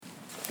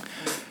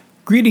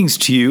Greetings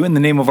to you in the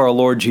name of our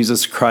Lord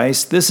Jesus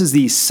Christ. This is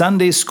the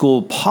Sunday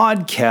School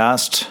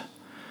podcast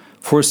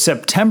for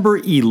September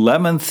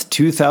 11th,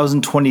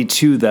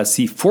 2022. That's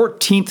the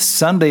 14th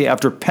Sunday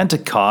after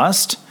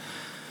Pentecost.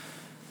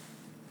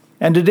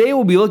 And today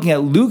we'll be looking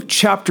at Luke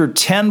chapter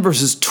 10,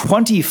 verses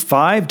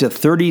 25 to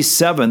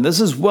 37. This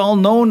is well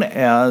known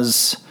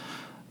as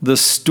the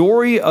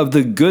story of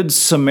the Good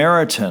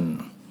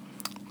Samaritan.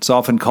 It's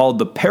often called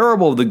the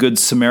parable of the Good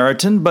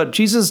Samaritan, but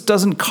Jesus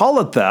doesn't call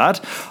it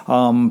that.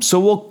 So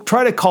we'll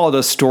try to call it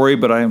a story,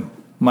 but I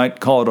might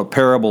call it a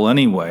parable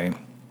anyway.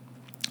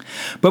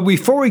 But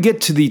before we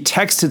get to the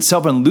text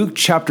itself in Luke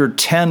chapter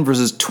 10,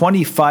 verses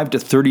 25 to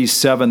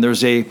 37,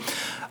 there's a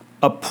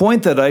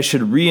point that I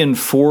should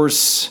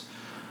reinforce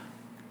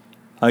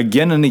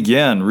again and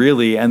again,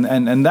 really,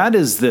 and that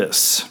is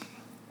this.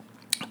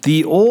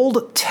 The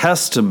Old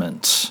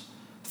Testament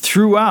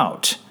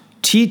throughout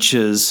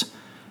teaches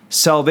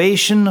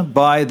salvation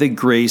by the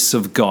grace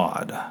of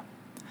God.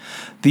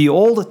 The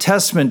Old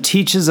Testament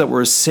teaches that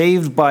we're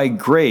saved by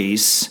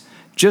grace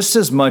just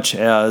as much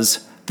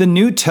as the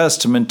New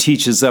Testament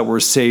teaches that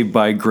we're saved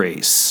by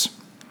grace.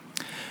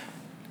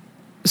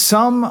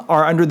 Some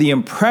are under the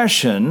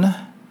impression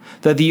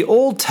that the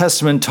Old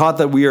Testament taught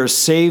that we are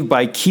saved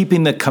by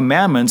keeping the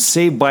commandments,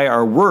 saved by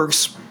our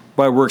works,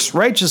 by works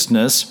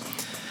righteousness.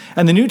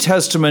 And the New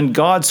Testament,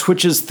 God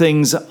switches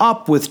things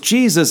up with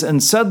Jesus,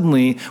 and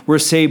suddenly we're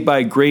saved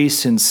by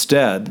grace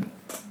instead.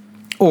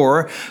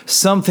 Or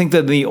some think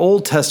that in the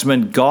Old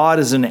Testament, God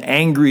is an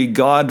angry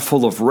God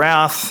full of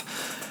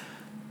wrath.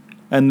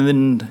 And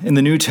then in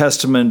the New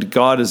Testament,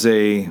 God is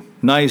a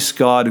nice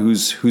God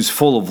who's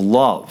full of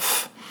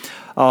love.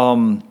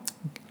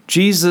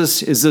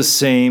 Jesus is the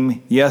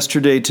same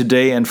yesterday,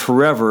 today, and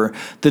forever.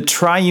 The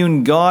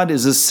triune God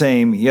is the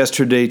same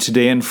yesterday,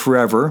 today, and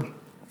forever.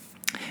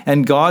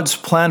 And God's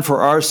plan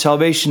for our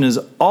salvation is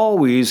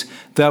always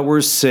that we're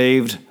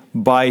saved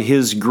by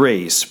His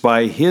grace,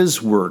 by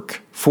His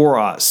work for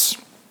us.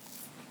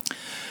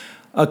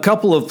 A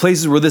couple of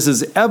places where this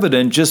is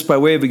evident, just by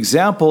way of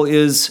example,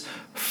 is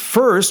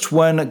first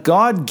when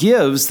God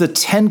gives the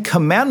 10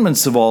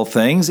 commandments of all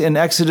things in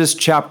Exodus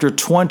chapter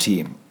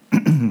 20.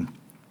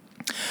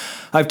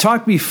 I've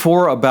talked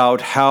before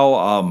about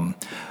how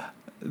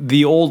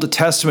the Old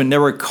Testament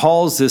never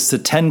calls this the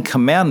 10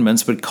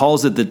 commandments, but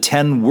calls it the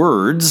 10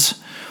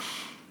 words.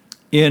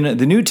 In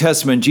the New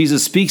Testament,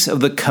 Jesus speaks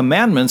of the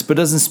commandments, but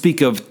doesn't speak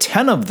of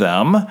 10 of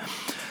them.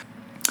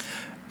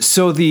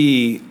 So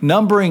the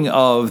numbering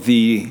of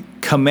the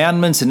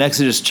commandments in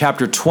Exodus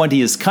chapter 20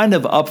 is kind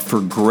of up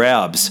for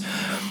grabs.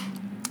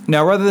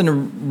 Now, rather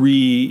than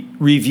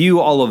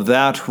review all of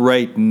that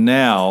right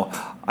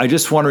now, I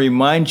just want to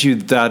remind you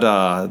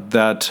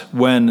that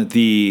when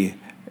the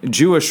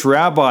Jewish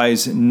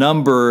rabbis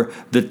number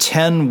the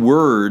 10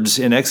 words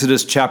in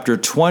Exodus chapter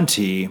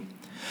 20,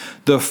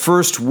 the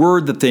first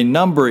word that they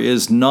number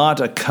is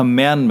not a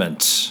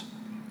commandment.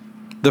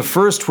 The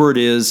first word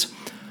is,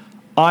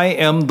 I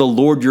am the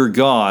Lord your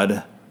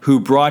God who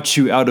brought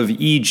you out of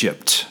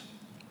Egypt.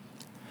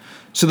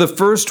 So the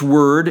first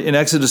word in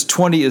Exodus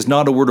 20 is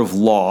not a word of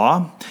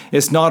law.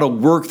 It's not a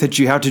work that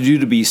you have to do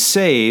to be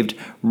saved.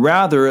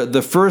 Rather,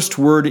 the first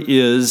word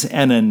is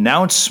an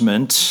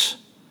announcement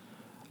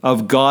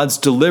of God's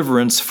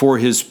deliverance for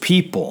His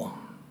people.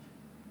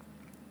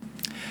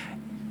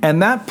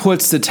 And that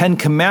puts the 10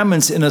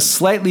 Commandments in a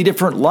slightly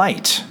different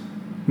light,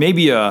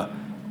 maybe a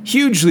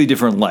hugely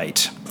different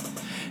light,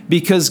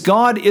 because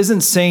God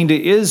isn't saying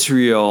to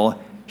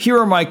Israel, here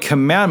are my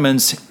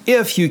commandments.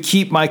 If you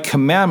keep my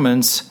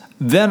commandments,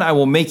 then I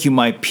will make you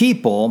my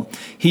people.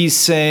 He's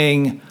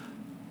saying,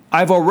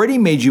 I've already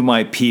made you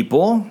my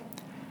people,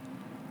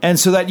 and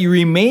so that you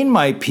remain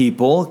my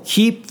people,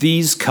 keep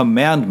these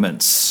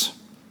commandments.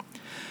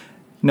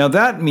 Now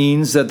that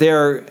means that they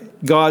are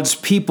God's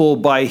people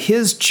by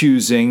His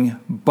choosing,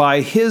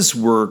 by His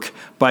work,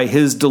 by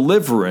His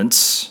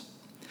deliverance.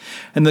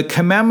 And the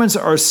commandments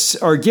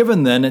are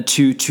given then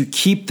to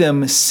keep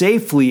them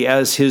safely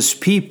as His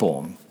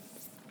people.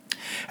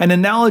 An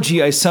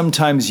analogy I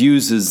sometimes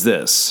use is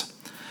this.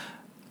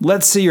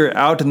 Let's say you're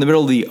out in the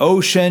middle of the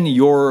ocean,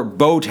 your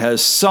boat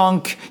has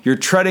sunk, you're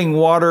treading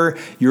water,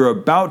 you're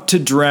about to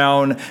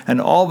drown,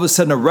 and all of a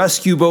sudden a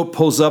rescue boat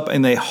pulls up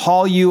and they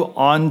haul you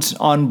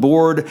on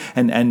board,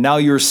 and now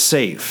you're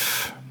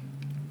safe.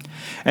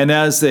 And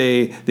as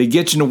they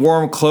get you into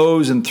warm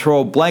clothes and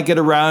throw a blanket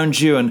around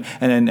you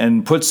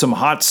and put some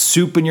hot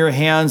soup in your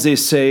hands, they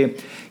say,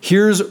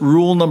 here's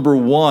rule number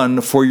 1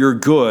 for your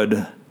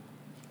good.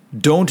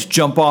 Don't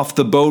jump off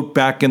the boat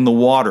back in the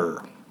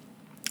water.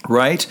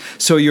 Right?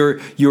 So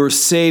you're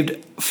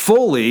saved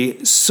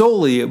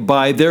solely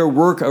by their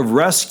work of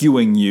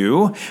rescuing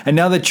you. And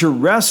now that you're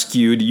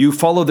rescued, you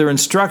follow their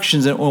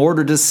instructions in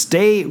order to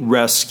stay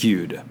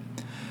rescued.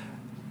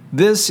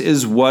 This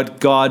is what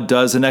God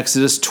does in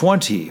Exodus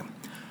 20.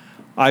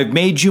 I've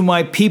made you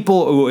my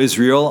people, O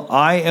Israel.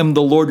 I am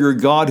the Lord your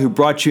God who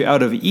brought you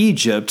out of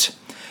Egypt.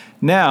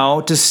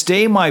 Now, to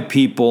stay my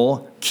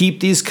people,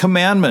 keep these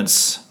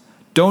commandments.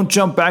 Don't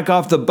jump back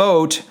off the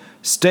boat.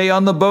 Stay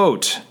on the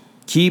boat.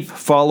 Keep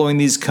following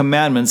these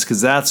commandments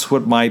because that's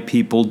what my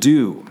people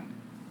do.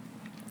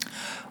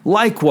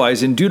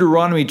 Likewise, in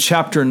Deuteronomy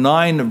chapter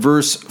 9,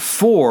 verse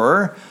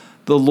 4,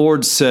 the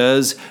Lord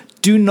says,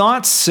 "Do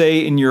not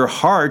say in your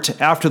heart,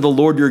 after the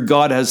Lord your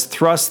God has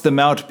thrust them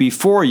out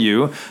before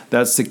you,"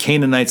 that's the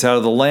Canaanites out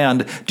of the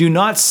land, "do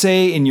not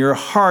say in your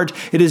heart,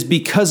 it is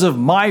because of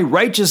my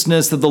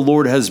righteousness that the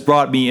Lord has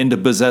brought me in to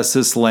possess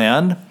this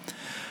land,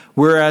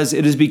 whereas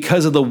it is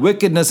because of the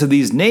wickedness of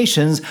these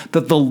nations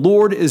that the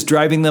Lord is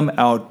driving them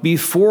out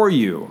before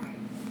you."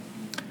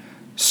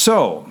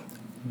 So,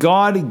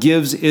 God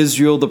gives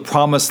Israel the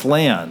promised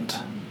land.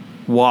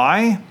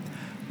 Why?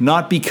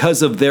 Not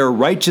because of their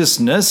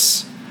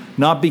righteousness,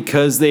 not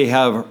because they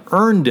have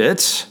earned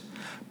it,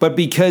 but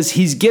because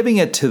He's giving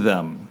it to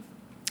them.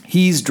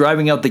 He's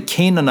driving out the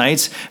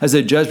Canaanites as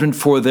a judgment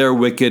for their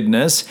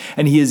wickedness,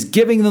 and He is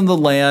giving them the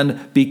land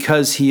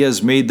because He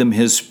has made them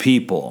His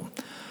people.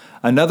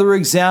 Another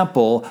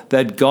example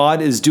that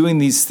God is doing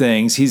these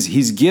things,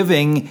 He's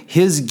giving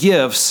His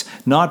gifts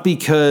not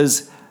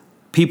because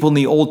people in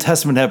the Old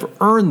Testament have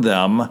earned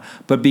them,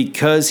 but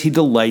because He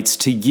delights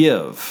to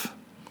give.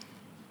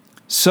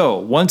 So,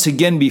 once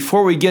again,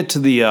 before we get to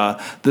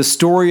the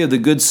story of the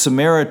Good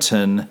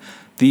Samaritan,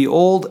 the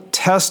Old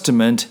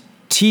Testament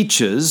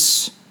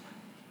teaches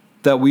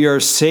that we are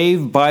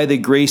saved by the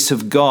grace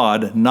of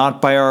God, not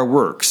by our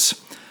works.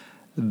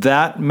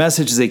 That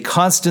message is a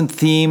constant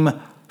theme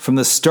from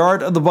the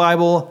start of the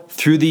Bible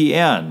through the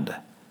end.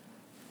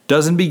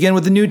 Doesn't begin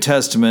with the New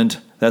Testament.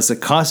 That's a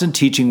constant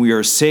teaching. We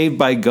are saved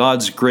by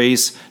God's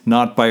grace,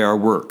 not by our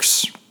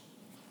works.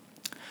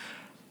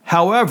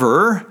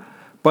 However,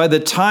 by the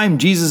time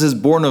Jesus is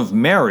born of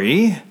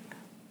Mary,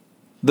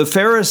 the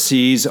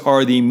Pharisees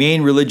are the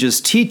main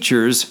religious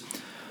teachers,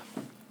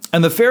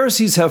 and the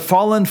Pharisees have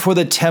fallen for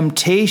the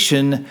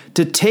temptation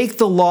to take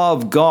the law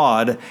of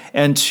God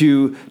and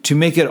to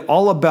make it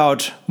all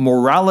about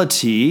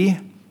morality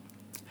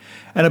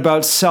and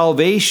about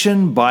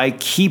salvation by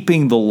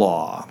keeping the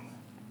law.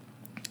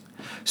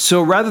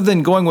 So rather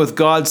than going with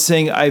God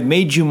saying, "I've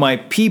made you my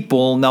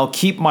people, now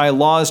keep my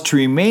laws to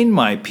remain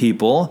my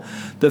people,"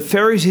 the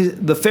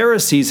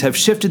Pharisees have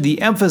shifted the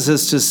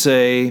emphasis to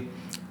say,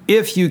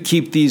 if you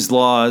keep these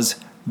laws,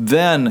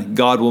 then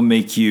God will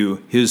make you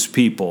His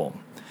people.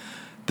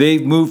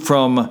 They've moved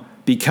from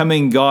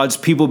becoming God's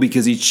people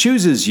because He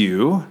chooses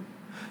you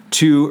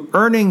to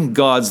earning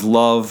God's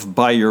love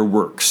by your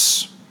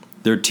works.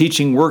 They're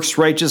teaching works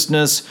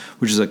righteousness,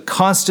 which is a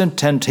constant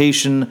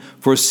temptation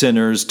for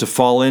sinners to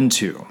fall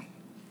into.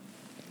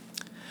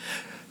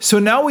 So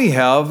now we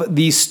have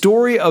the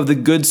story of the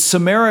Good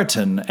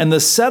Samaritan, and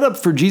the setup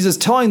for Jesus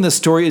telling this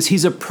story is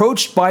He's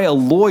approached by a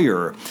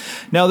lawyer.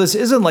 Now, this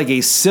isn't like a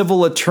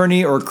civil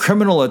attorney or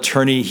criminal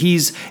attorney.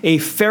 He's a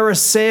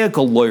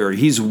Pharisaical lawyer.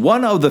 He's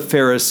one of the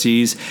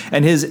Pharisees,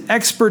 and his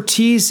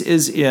expertise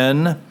is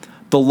in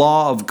the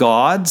law of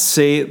God,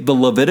 say the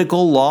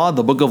Levitical law,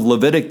 the book of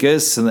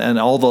Leviticus, and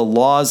all the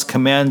laws,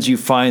 commands you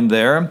find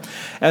there,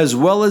 as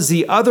well as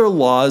the other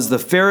laws the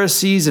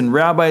Pharisees and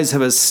rabbis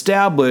have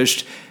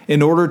established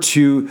in order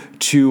to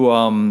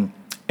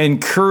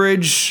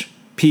encourage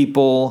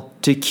people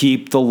to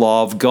keep the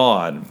law of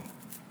God.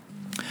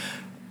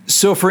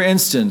 So, for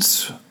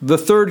instance, the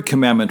third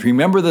commandment,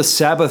 remember the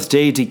Sabbath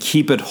day to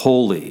keep it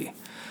holy.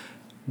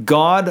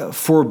 God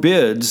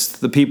forbids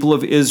the people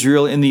of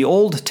Israel in the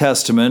Old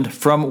Testament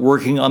from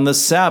working on the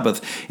Sabbath.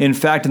 In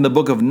fact, in the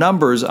book of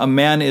Numbers, a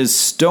man is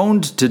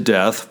stoned to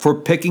death for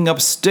picking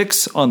up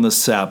sticks on the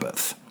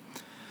Sabbath.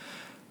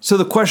 So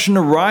the question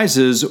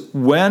arises,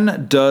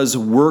 when does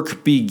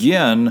work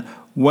begin?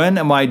 When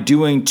am I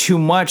doing too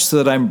much so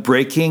that I'm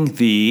breaking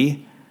the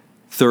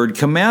third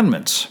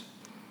commandment?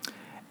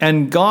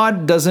 And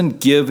God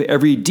doesn't give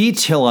every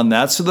detail on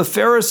that, so the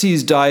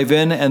Pharisees dive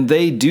in and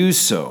they do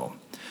so.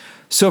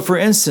 So, for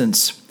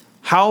instance,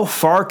 how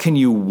far can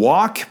you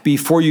walk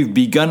before you've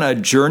begun a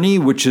journey,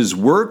 which is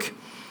work?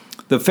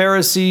 The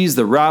Pharisees,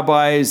 the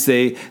rabbis,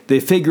 they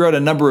figure out a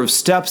number of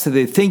steps that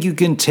they think you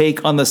can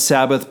take on the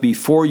Sabbath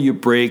before you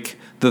break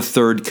the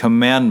third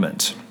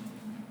commandment.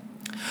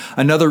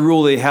 Another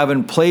rule they have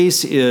in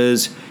place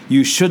is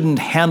you shouldn't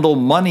handle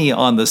money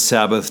on the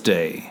Sabbath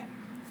day.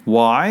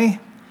 Why?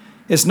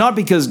 It's not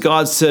because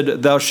God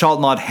said, "Thou shalt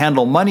not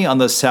handle money on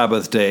the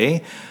Sabbath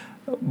day,"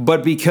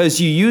 but because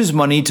you use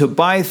money to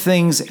buy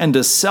things and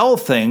to sell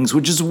things,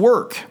 which is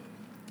work.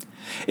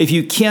 If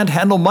you can't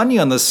handle money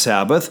on the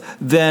Sabbath,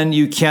 then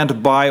you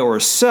can't buy or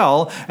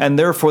sell, and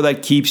therefore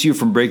that keeps you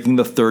from breaking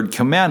the third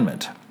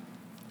commandment.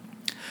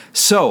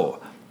 So,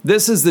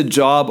 this is the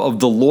job of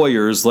the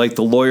lawyers, like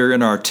the lawyer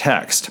in our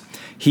text.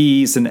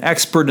 He's an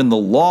expert in the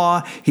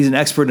law. He's an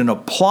expert in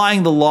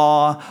applying the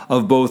law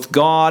of both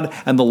God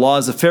and the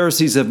laws the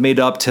Pharisees have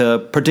made up to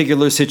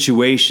particular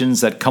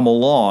situations that come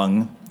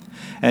along.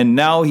 And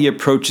now he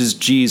approaches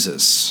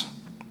Jesus.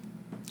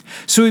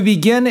 So we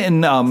begin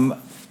in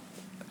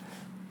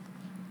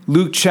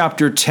Luke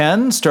chapter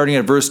 10, starting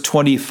at verse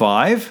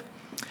 25.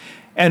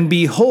 And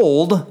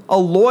behold, a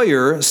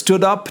lawyer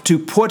stood up to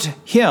put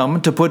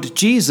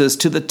Jesus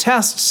to the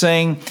test,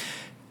 saying,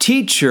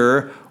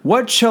 "Teacher,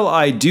 what shall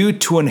I do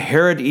to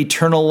inherit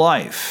eternal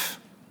life?"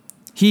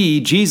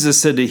 He,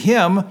 Jesus, said to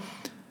him,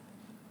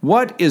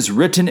 "What is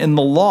written in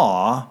the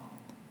law?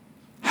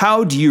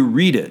 How do you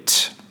read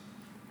it?"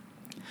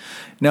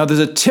 Now, there's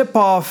a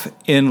tip-off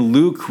in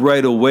Luke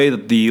right away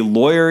that the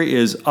lawyer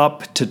is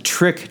up to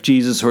trick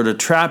Jesus or to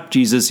trap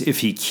Jesus if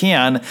he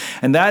can,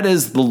 and that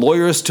is the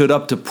lawyer stood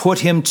up to put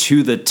him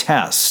to the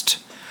test.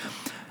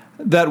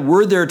 That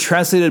word there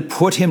translated,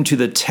 "put him to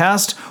the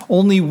test,"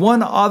 only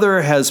one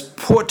other has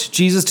put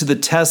Jesus to the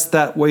test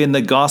that way in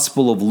the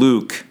Gospel of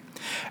Luke,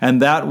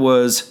 and that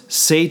was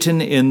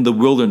Satan in the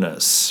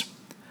wilderness.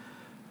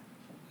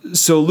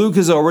 So Luke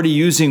is already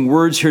using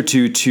words here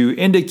to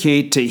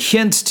indicate, to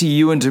hint to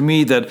you and to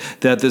me that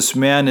this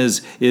man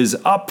is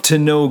up to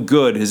no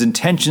good. His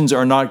intentions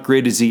are not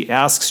great as he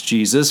asks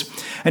Jesus.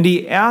 And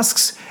he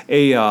asks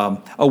a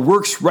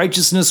works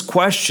righteousness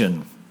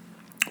question.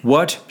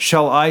 What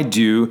shall I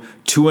do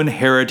to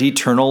inherit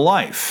eternal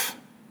life?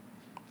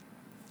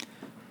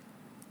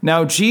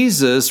 Now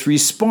Jesus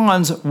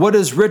responds, what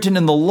is written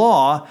in the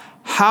law?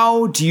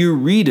 How do you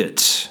read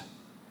it?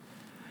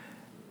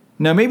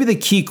 Now maybe the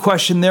key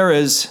question there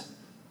is,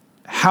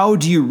 how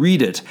do you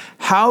read it?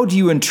 How do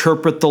you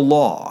interpret the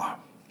law?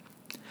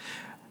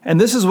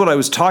 And this is what I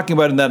was talking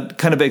about in that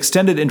kind of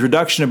extended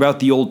introduction about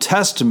the Old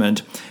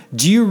Testament.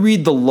 Do you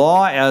read the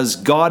law as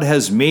God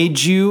has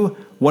made you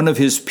one of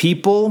his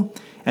people,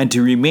 and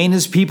to remain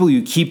his people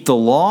you keep the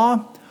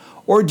law?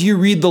 Or do you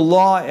read the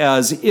law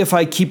as, if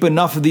I keep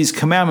enough of these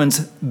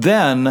commandments,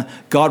 then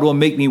God will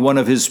make me one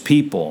of his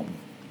people?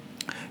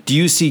 Do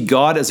you see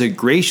God as a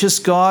gracious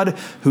God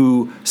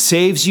who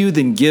saves you,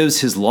 then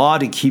gives his law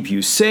to keep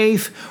you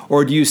safe?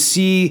 Or do you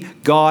see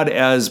God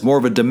as more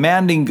of a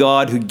demanding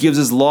God who gives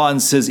his law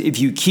and says, if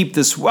you keep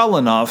this well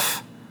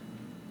enough,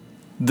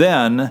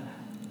 then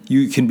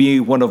you can be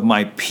one of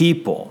my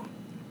people?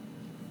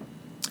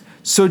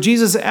 So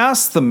Jesus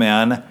asked the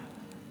man,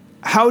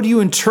 how do you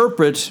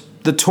interpret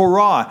the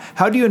Torah?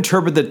 How do you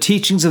interpret the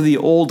teachings of the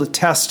Old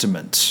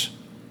Testament?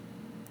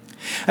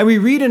 And we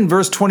read in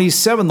verse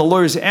 27, the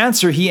lawyer's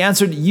answer, he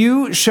answered,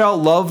 you shall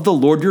love the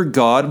Lord your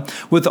God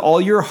with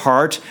all your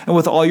heart and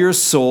with all your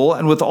soul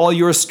and with all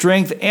your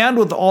strength and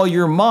with all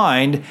your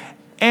mind,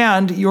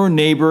 and your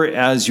neighbor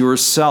as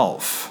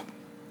yourself.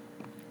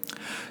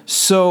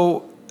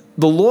 So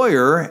the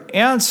lawyer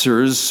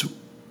answers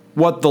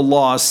what the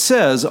law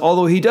says,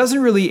 although he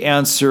doesn't really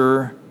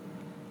answer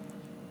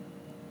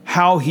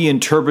how he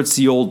interprets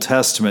the Old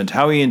Testament,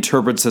 how he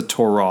interprets the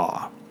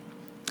Torah.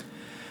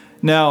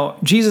 Now,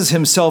 Jesus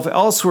himself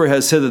elsewhere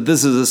has said that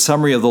this is a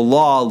summary of the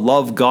law,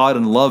 love God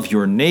and love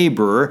your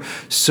neighbor.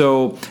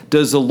 So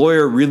does the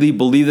lawyer really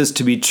believe this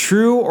to be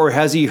true, or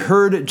has he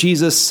heard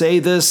Jesus say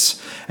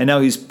this and now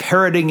he's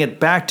parroting it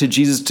back to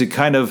Jesus to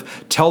kind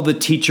of tell the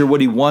teacher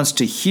what he wants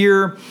to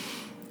hear?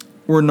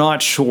 We're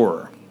not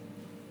sure.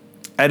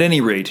 At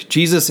any rate,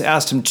 Jesus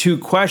asked him two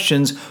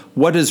questions.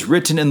 What is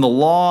written in the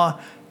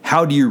law?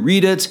 How do you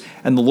read it?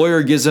 And the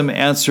lawyer gives him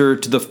answer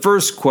to the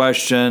first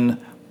question,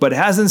 but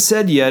hasn't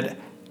said yet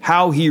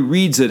how he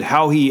reads it,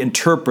 how he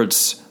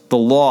interprets the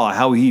law,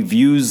 how he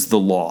views the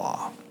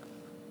law.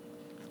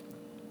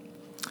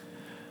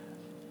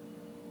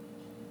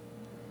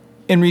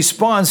 In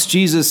response,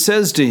 Jesus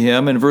says to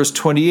him in verse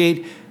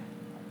 28,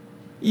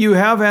 you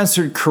have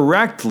answered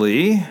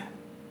correctly.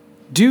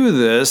 Do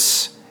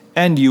this,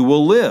 and you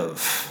will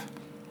live.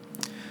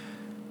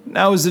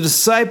 Now, as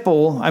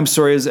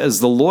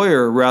the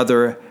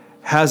lawyer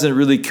hasn't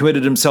really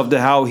committed himself to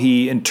how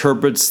he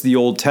interprets the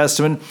Old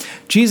Testament,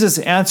 Jesus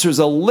answers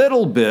a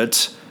little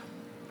bit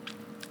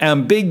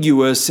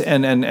ambiguous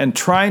and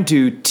trying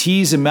to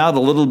tease him out a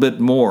little bit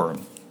more.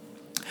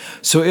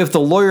 So if the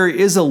lawyer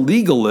is a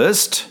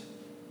legalist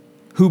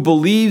who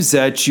believes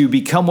that you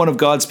become one of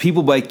God's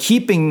people by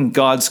keeping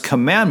God's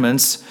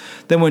commandments,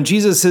 then when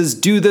Jesus says,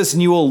 do this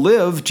and you will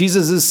live,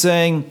 Jesus is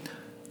saying,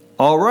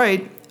 all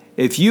right,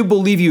 if you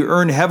believe you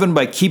earn heaven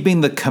by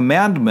keeping the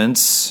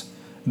commandments,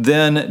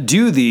 then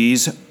do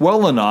these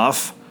well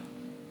enough,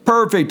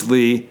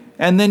 perfectly,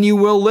 and then you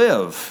will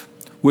live,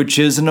 which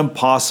is an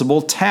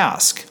impossible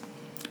task.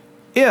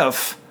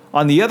 If,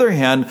 on the other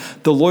hand,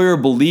 the lawyer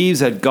believes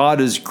that God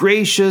is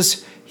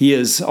gracious, he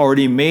has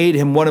already made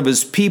him one of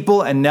his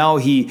people, and now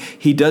he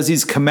does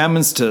these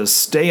commandments to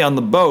stay on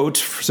the boat,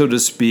 so to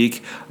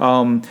speak,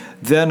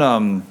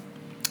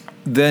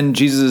 then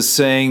Jesus is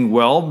saying,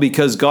 well,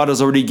 because God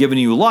has already given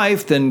you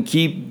life, then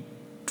keep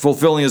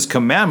fulfilling his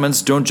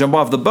commandments, don't jump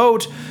off the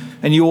boat,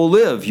 and you will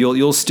live.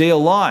 You'll stay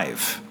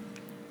alive.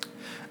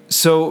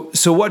 So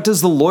what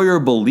does the lawyer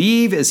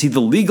believe? Is he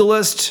the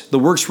legalist, the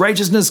works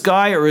righteousness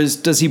guy, or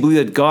does he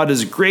believe that God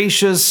is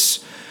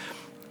gracious?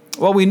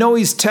 Well, we know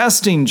he's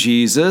testing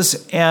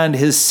Jesus, and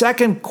his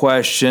second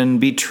question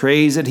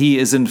betrays that he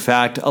is in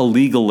fact a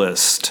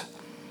legalist.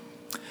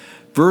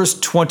 Verse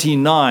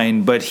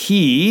 29, but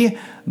he,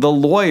 the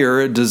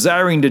lawyer,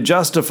 desiring to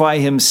justify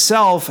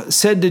himself,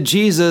 said to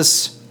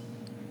Jesus,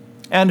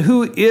 and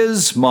who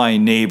is my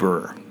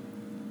neighbor?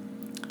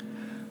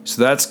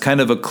 So that's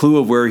kind of a clue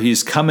of where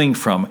he's coming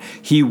from.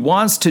 He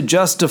wants to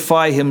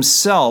justify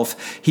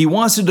himself. He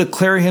wants to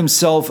declare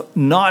himself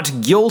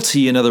not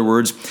guilty, in other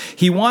words.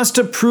 He wants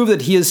to prove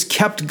that he has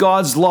kept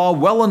God's law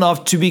well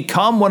enough to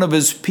become one of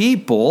his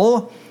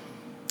people.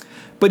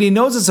 But he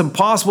knows it's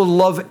impossible to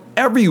love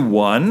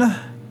everyone.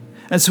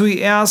 And so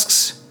he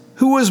asks,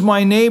 who is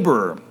my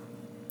neighbor?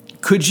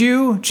 Could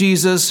you,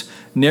 Jesus,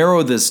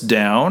 narrow this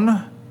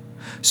down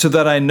so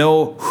that I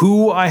know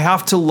who I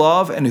have to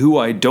love and who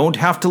I don't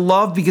have to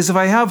love? Because if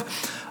I have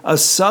a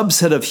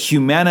subset of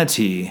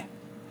humanity,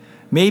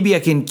 maybe I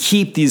can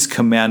keep these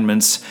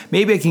commandments.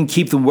 Maybe I can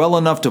keep them well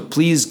enough to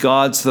please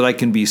God so that I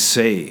can be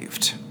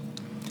saved.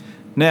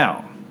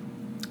 Now,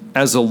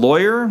 as a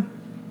lawyer,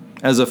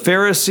 as a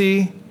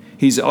Pharisee,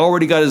 he's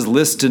already got his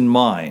list in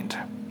mind.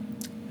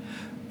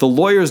 The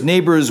lawyer's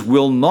neighbors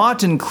will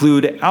not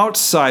include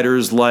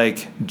outsiders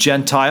like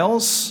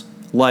Gentiles,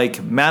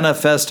 like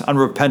manifest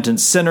unrepentant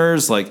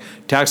sinners, like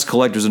tax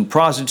collectors and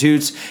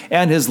prostitutes,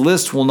 and his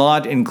list will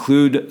not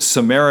include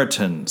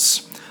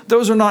Samaritans.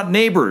 Those are not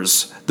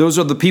neighbors. Those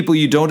are the people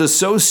you don't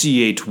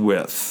associate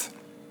with.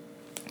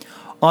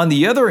 On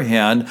the other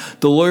hand,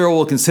 the lawyer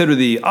will consider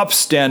the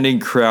upstanding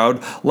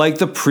crowd, like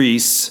the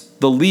priests,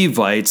 the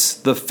Levites,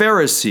 the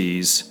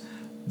Pharisees.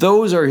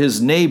 Those are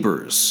his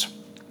neighbors.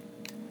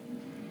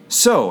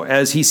 So,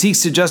 as he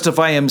seeks to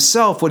justify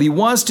himself, what he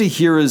wants to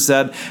hear is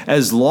that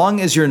as long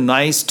as you're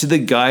nice to the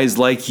guys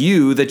like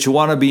you that you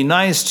want to be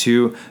nice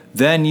to,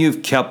 then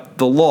you've kept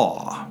the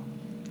law.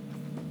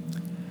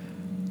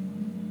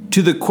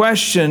 To the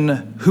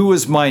question, who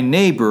is my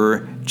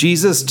neighbor,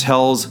 Jesus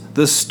tells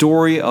the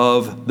story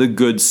of the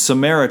Good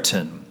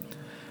Samaritan.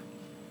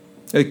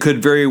 It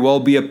could very well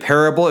be a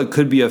parable. It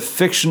could be a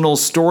fictional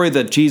story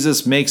that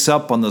Jesus makes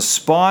up on the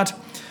spot.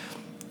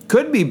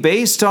 Could be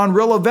based on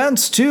real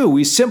events too.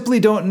 We simply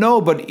don't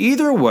know. But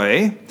either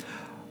way,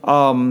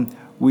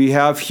 we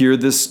have here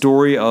this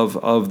story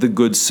of the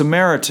Good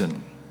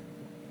Samaritan.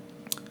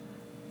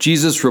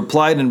 Jesus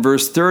replied in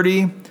verse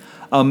 30,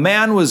 a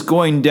man was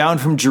going down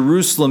from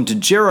Jerusalem to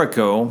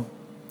Jericho,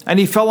 and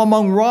he fell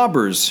among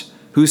robbers,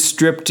 who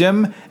stripped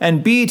him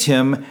and beat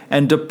him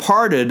and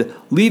departed,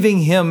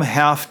 leaving him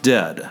half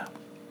dead.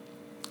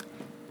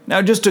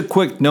 Now, just a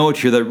quick note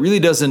here that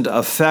really doesn't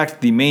affect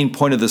the main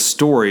point of the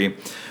story.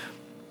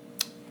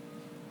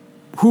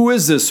 Who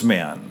is this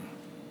man?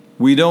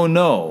 We don't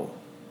know.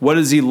 What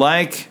is he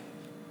like?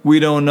 We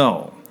don't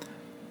know.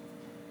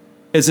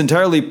 It's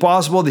entirely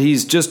possible that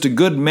he's just a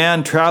good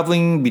man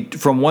traveling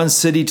from one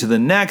city to the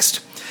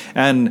next,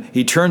 and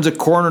he turns a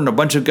corner and a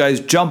bunch of guys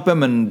jump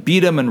him and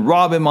beat him and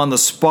rob him on the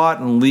spot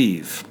and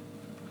leave.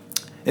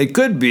 It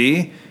could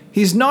be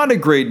he's not a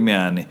great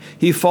man.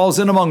 He falls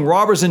in among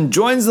robbers and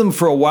joins them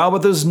for a while,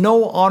 but there's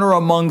no honor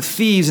among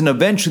thieves, and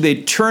eventually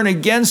they turn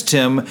against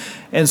him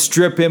and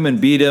strip him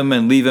and beat him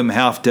and leave him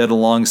half dead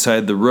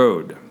alongside the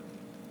road.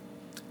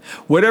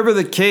 Whatever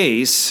the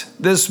case,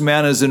 this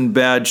man is in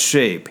bad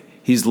shape.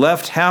 He's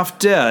left half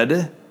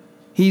dead,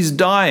 he's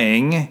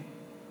dying,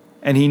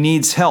 and he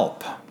needs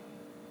help.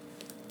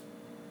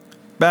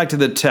 Back to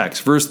the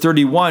text, verse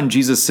 31,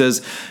 Jesus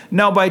says,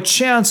 now by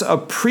chance a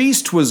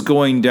priest was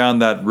going down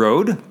that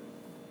road,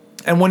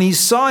 and when he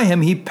saw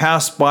him, he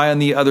passed by on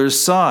the other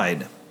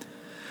side.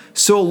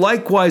 So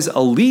likewise a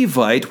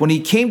Levite, when he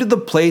came to the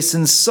place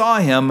and saw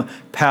him,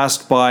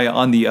 passed by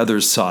on the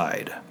other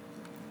side.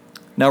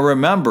 Now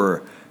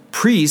remember,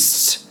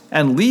 priests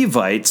and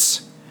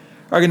Levites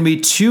are going to be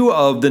two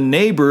of the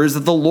neighbors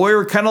that the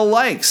lawyer kind of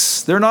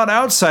likes. They're not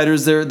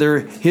outsiders, they're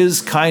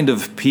his kind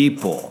of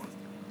people.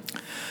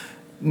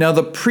 Now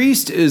the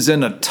priest is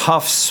in a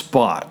tough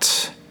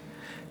spot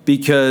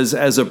because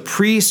as a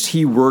priest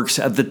he works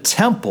at the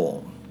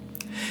temple.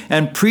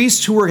 And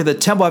priests who work at the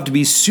temple have to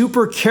be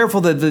super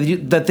careful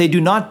that they do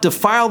not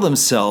defile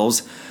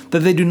themselves, that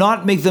they do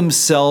not make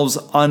themselves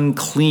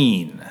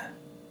unclean.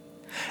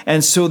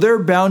 And so they're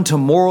bound to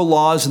moral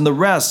laws and the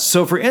rest.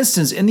 So for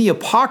instance, in the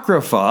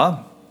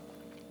Apocrypha,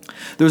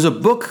 there's a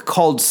book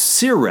called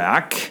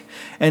Sirach,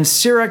 and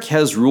Sirach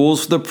has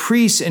rules for the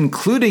priests,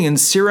 including in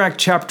Sirach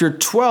chapter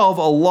 12,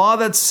 a law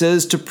that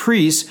says to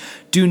priests,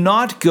 do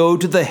not go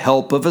to the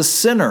help of a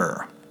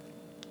sinner.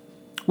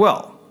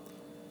 Well,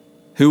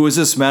 who is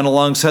this man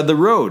alongside the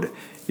road?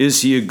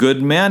 Is he a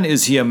good man?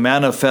 Is he a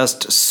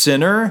manifest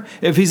sinner?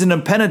 If he's an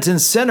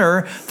impenitent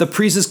sinner, the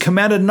priest is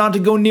commanded not to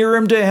go near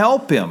him to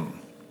help him.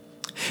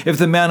 If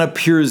the man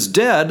appears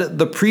dead,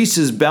 the priest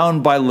is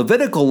bound by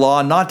Levitical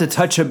law not to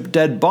touch a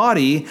dead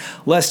body,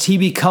 lest he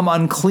become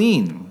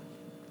unclean.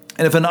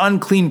 And if an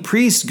unclean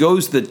priest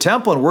goes to the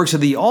temple and works at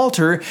the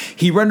altar,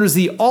 he renders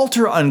the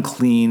altar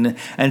unclean,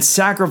 and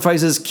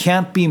sacrifices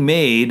can't be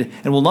made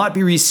and will not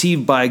be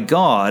received by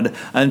God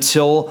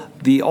until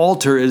the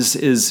altar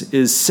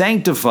is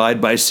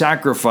sanctified by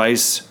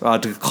sacrifice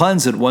to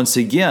cleanse it once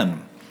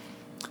again.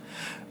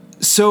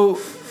 So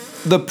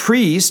the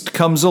priest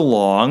comes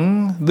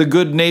along, the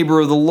good neighbor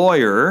of the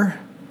lawyer,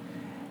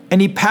 and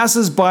he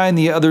passes by on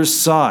the other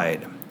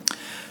side.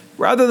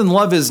 Rather than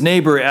love his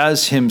neighbor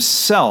as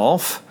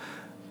himself,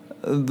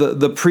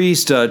 the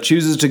priest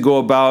chooses to go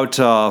about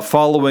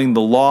following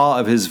the law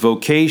of his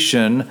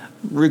vocation,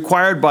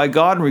 required by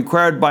God and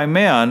required by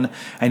man,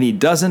 and he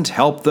doesn't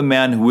help the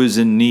man who is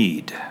in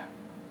need.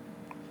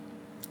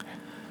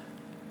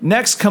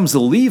 Next comes the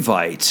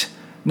Levite.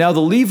 Now,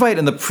 the Levite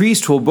and the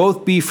priest will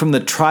both be from the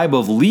tribe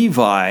of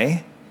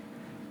Levi,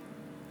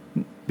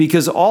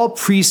 because all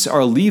priests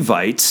are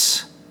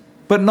Levites,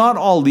 but not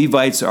all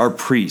Levites are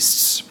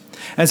priests.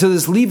 And so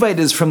this Levite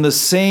is from the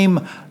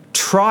same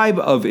tribe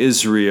of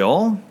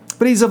Israel,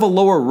 but he's of a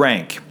lower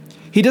rank.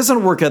 He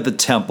doesn't work at the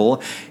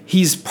temple.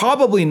 He's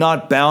probably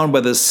not bound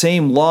by the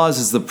same laws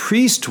as the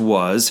priest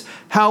was.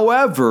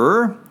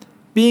 However,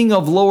 being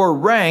of lower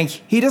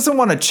rank, he doesn't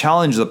want to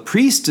challenge the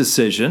priest's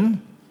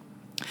decision.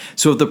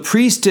 So if the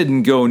priest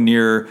didn't go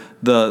near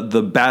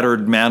the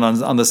battered man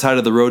on the side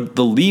of the road,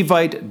 the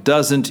Levite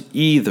doesn't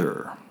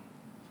either.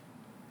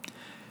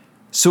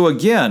 So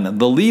again,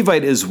 the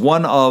Levite is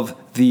one of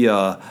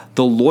the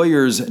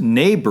lawyer's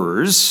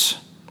neighbors,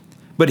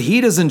 but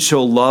he doesn't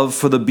show love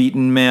for the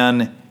beaten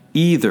man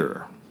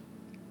either.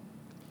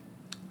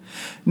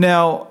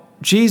 Now,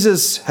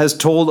 Jesus has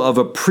told of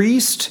a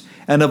priest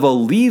and of a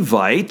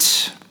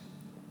Levite,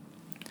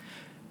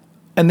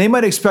 and they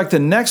might expect the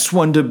next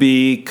one to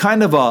be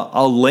kind of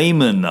a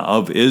layman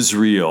of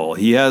Israel.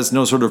 He has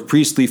no sort of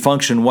priestly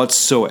function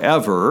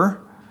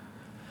whatsoever.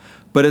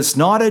 But it's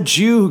not a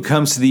Jew who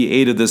comes to the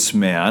aid of this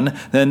man.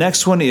 The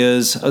next one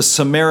is a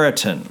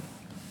Samaritan.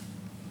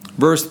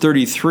 Verse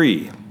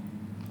 33.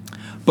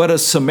 But a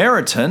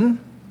Samaritan,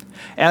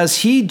 as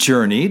he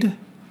journeyed,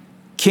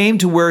 came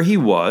to where he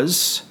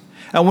was,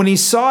 and when he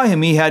saw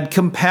him, he had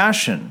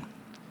compassion.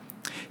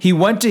 He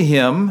went to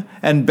him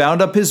and bound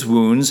up his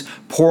wounds,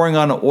 pouring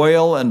on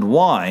oil and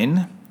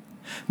wine.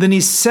 Then he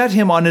set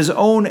him on his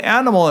own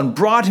animal and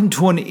brought him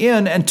to an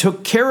inn and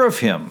took care of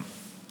him.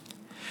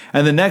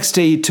 And the next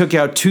day he took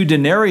out 2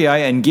 denarii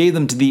and gave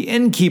them to the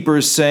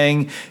innkeepers,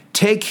 saying,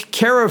 "Take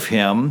care of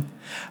him,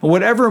 and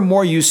whatever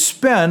more you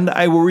spend,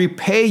 I will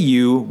repay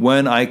you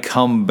when I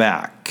come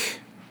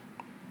back."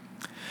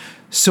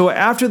 So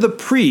after the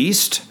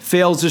priest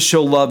fails to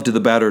show love to the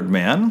battered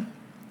man,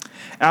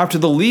 after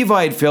the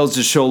Levite fails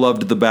to show love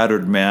to the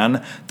battered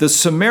man, the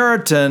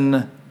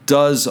Samaritan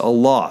does a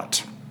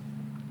lot.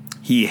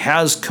 He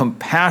has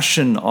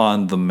compassion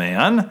on the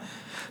man.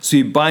 So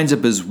he binds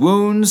up his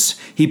wounds,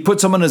 he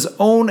puts him on his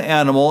own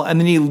animal, and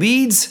then he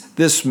leads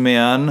this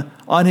man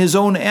on his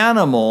own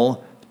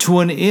animal to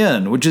an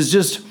inn, which is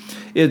just,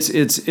 it's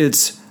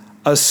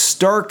a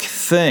stark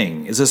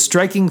thing. It's a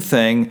striking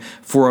thing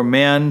for a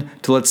man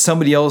to let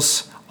somebody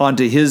else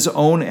onto his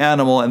own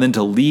animal and then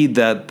to lead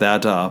that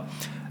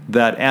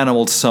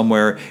animal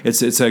somewhere.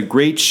 It's a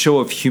great show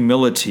of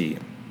humility.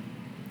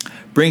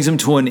 Brings him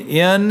to an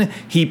inn.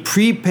 He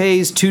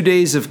prepays 2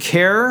 days of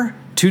care,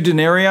 2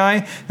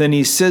 denarii. Then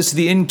he says to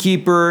the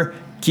innkeeper,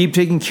 "Keep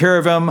taking care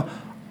of him.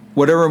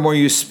 Whatever more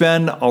you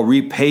spend, I'll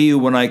repay you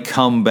when I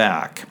come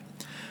back."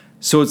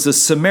 So it's the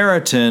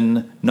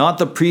Samaritan, not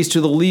the priest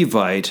or the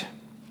Levite,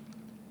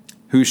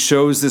 who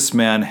shows this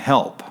man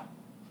help.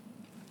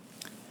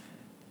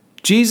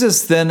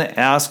 Jesus then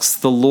asks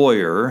the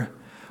lawyer,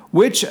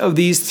 "Which of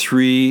these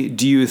 3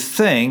 do you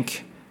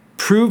think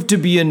proved to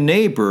be a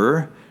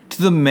neighbor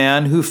to the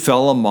man who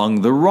fell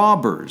among the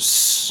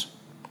robbers?"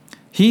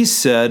 He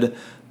said,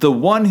 "The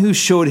one who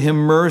showed him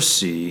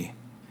mercy."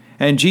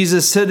 And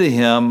Jesus said to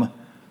him,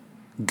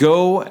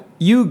 "Go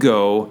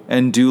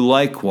and do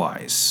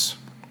likewise."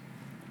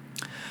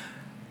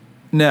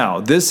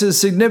 Now, this is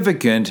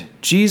significant.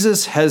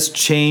 Jesus has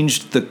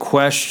changed the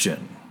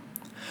question.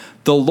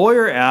 The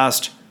lawyer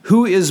asked,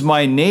 "Who is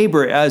my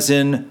neighbor?" as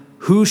in,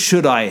 who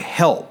should I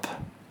help?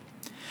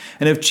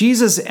 And if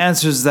Jesus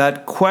answers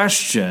that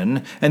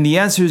question, and the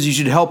answer is you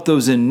should help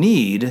those in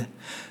need,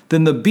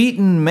 then the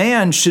beaten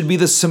man should be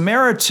the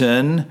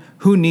Samaritan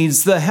who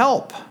needs the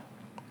help.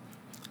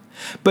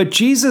 But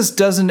Jesus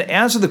doesn't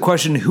answer the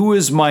question, "Who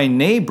is my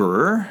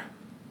neighbor?"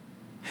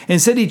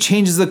 Instead, he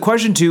changes the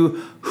question to,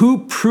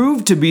 "Who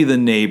proved to be the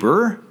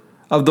neighbor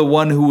of the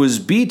one who was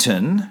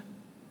beaten?"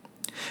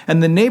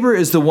 And the neighbor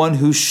is the one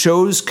who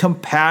shows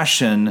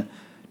compassion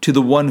to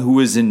the one who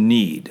is in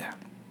need.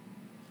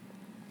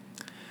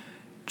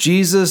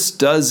 Jesus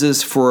does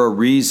this for a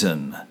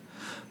reason.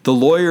 The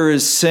lawyer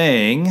is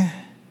saying,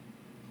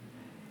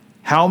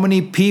 "How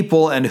many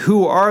people and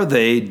who are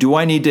they do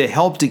I need to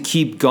help to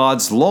keep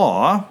God's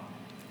law?"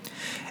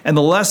 And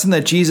the lesson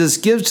that Jesus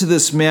gives to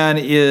this man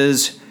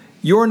is,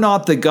 you're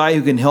not the guy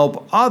who can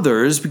help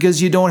others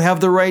because you don't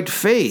have the right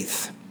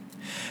faith.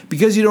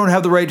 Because you don't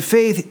have the right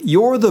faith,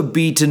 you're the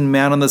beaten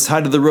man on the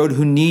side of the road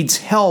who needs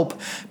help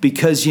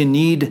because you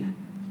need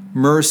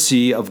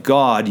mercy of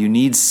God. You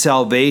need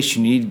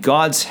salvation. You need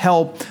God's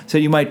help so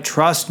that you might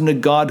trust in a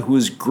God who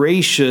is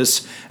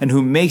gracious and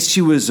who makes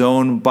you his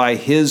own by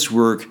his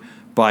work,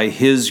 by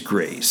his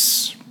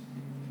grace.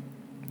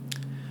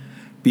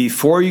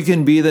 Before you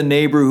can be the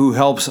neighbor who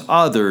helps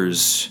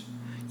others,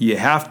 you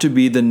have to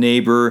be the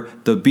neighbor,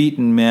 the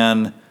beaten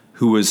man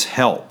who is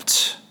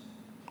helped.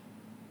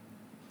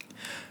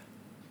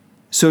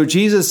 So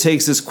Jesus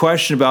takes this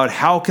question about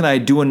how can I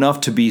do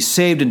enough to be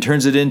saved and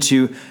turns it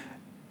into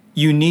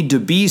you need to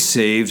be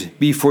saved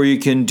before you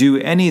can do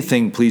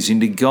anything pleasing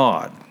to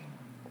God.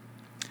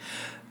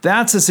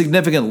 That's a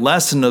significant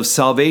lesson of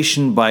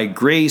salvation by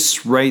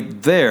grace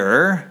right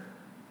there,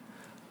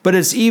 but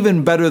it's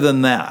even better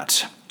than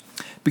that,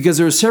 because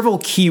there are several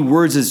key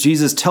words as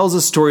Jesus tells the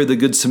story of the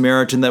Good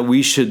Samaritan that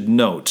we should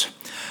note.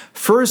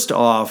 First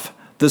off,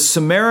 the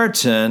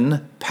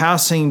Samaritan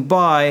passing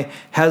by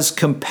has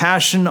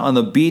compassion on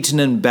the beaten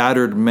and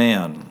battered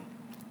man.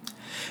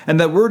 And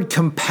that word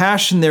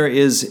compassion there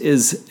it's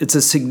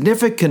a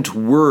significant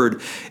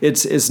word.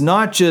 It's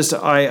not just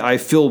I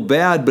feel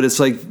bad, but it's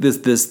like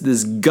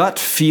this gut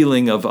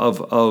feeling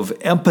of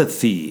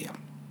empathy.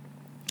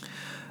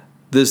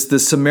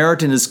 This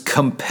Samaritan is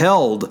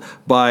compelled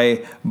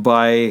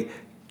by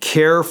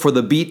care for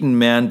the beaten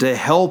man to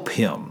help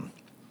him.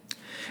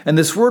 And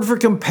this word for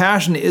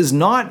compassion is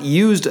not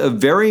used of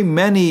very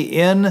many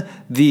in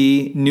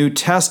the New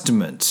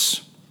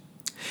Testament.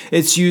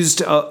 It's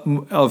used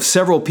of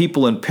several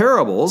people in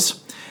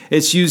parables.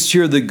 It's used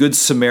here, the Good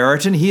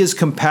Samaritan. He has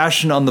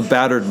compassion on the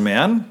battered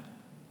man.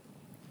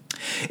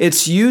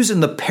 It's used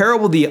in the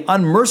parable of the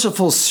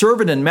unmerciful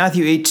servant in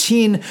Matthew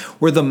 18,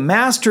 where the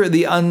master of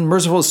the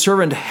unmerciful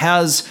servant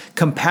has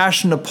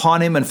compassion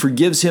upon him and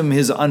forgives him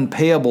his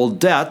unpayable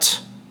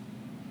debt.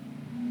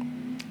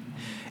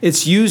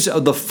 It's used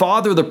of the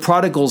father of the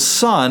prodigal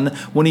son.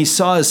 When he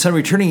saw his son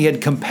returning, he had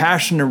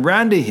compassion and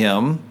ran to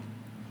him.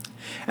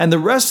 And the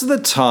rest of the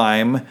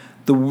time,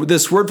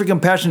 this word for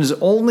compassion is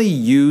only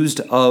used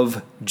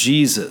of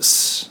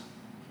Jesus.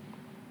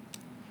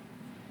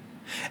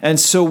 And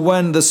so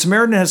when the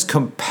Samaritan has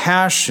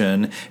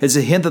compassion, it's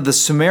a hint that the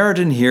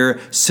Samaritan here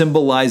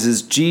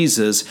symbolizes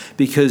Jesus,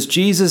 because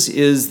Jesus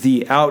is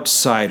the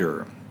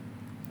outsider.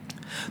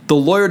 The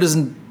lawyer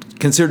doesn't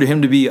consider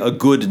him to be a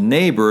good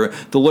neighbor.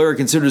 The lawyer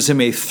considers him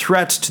a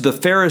threat to the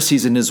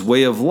Pharisees in his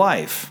way of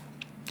life.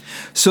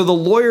 So the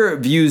lawyer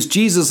views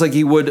Jesus like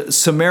he would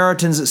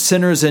Samaritans,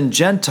 sinners, and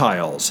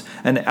Gentiles,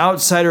 an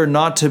outsider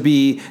not to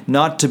be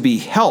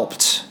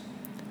helped.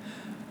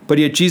 But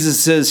yet Jesus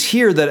says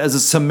here that as a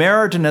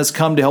Samaritan has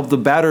come to help the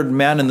battered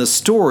man in the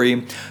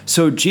story,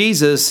 so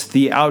Jesus,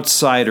 the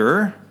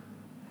outsider,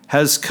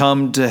 has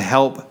come to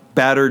help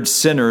battered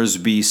sinners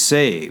be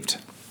saved.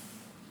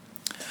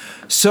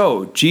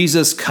 So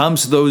Jesus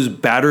comes to those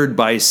battered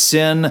by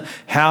sin,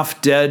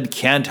 half dead,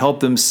 can't help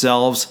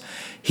themselves.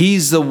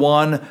 He's the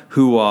one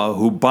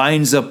who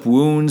binds up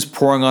wounds,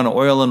 pouring on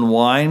oil and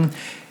wine.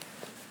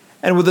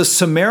 And with the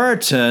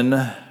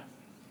Samaritan,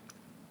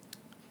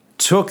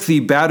 took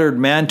the battered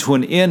man to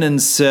an inn and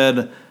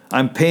said,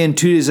 I'm paying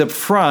 2 days up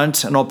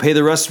front, and I'll pay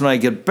the rest when I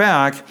get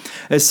back.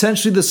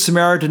 Essentially, the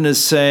Samaritan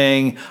is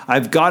saying,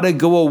 I've got to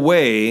go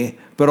away,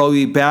 but I'll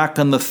be back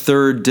on the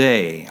third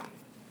day.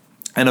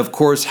 And of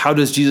course, how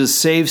does Jesus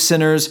save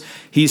sinners?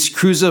 He's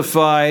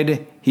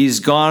crucified, he's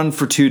gone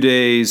for 2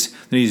 days,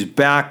 then he's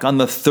back on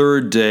the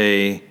third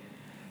day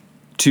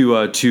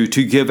to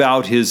give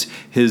out his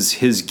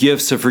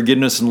gifts of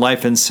forgiveness and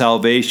life and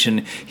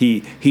salvation.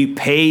 He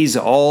pays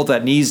all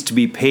that needs to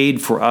be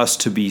paid for us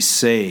to be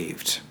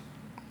saved.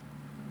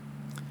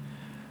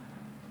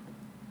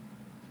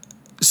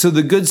 So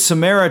the Good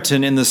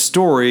Samaritan in the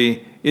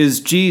story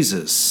is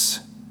Jesus,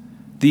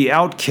 the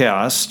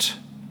outcast,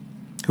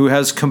 who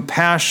has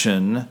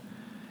compassion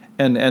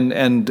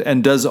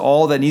and does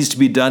all that needs to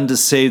be done to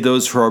save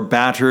those who are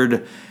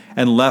battered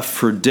and left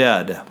for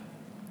dead.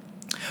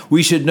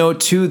 We should note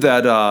too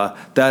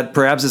that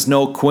perhaps it's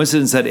no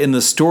coincidence that in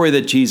the story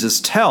that Jesus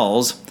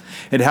tells,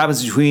 it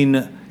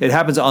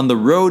happens on the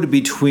road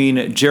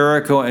between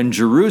Jericho and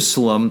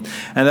Jerusalem,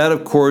 and that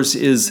of course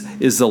is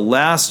the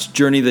last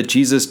journey that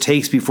Jesus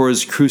takes before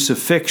his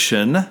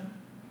crucifixion.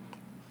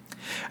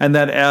 And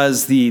that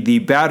as the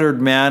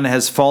battered man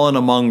has fallen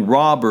among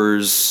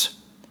robbers,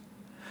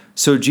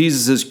 so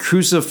Jesus is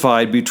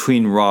crucified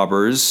between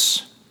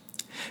robbers,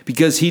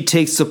 because he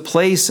takes the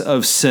place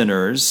of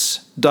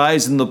sinners,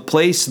 dies in the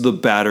place of the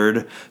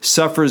battered,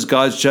 suffers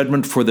God's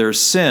judgment for their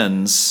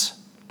sins,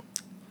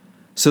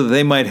 so that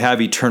they might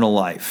have eternal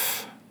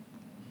life.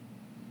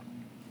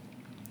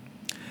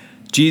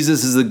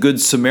 Jesus is the Good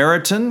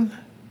Samaritan.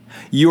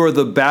 You are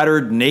the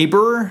battered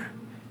neighbor.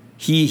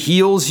 He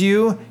heals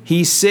you,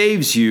 he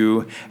saves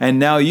you, and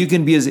now you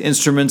can be his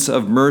instruments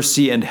of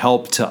mercy and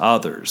help to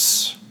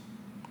others.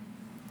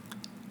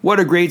 What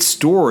a great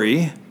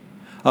story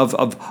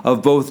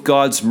of both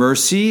God's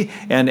mercy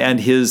and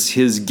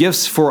his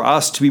gifts for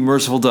us to be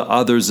merciful to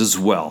others as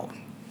well.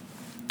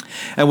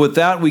 And with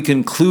that, we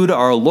conclude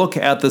our look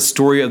at the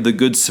story of the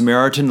Good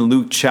Samaritan in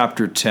Luke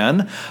chapter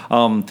 10.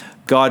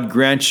 God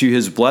grant you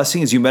his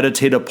blessing as you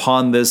meditate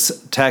upon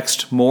this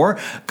text more.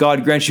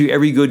 God grant you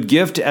every good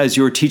gift as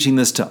you're teaching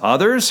this to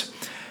others.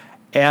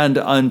 And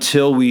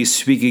until we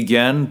speak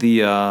again,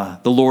 the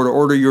Lord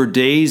order your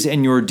days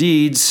and your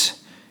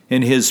deeds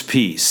in his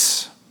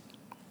peace.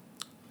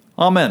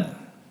 Amen.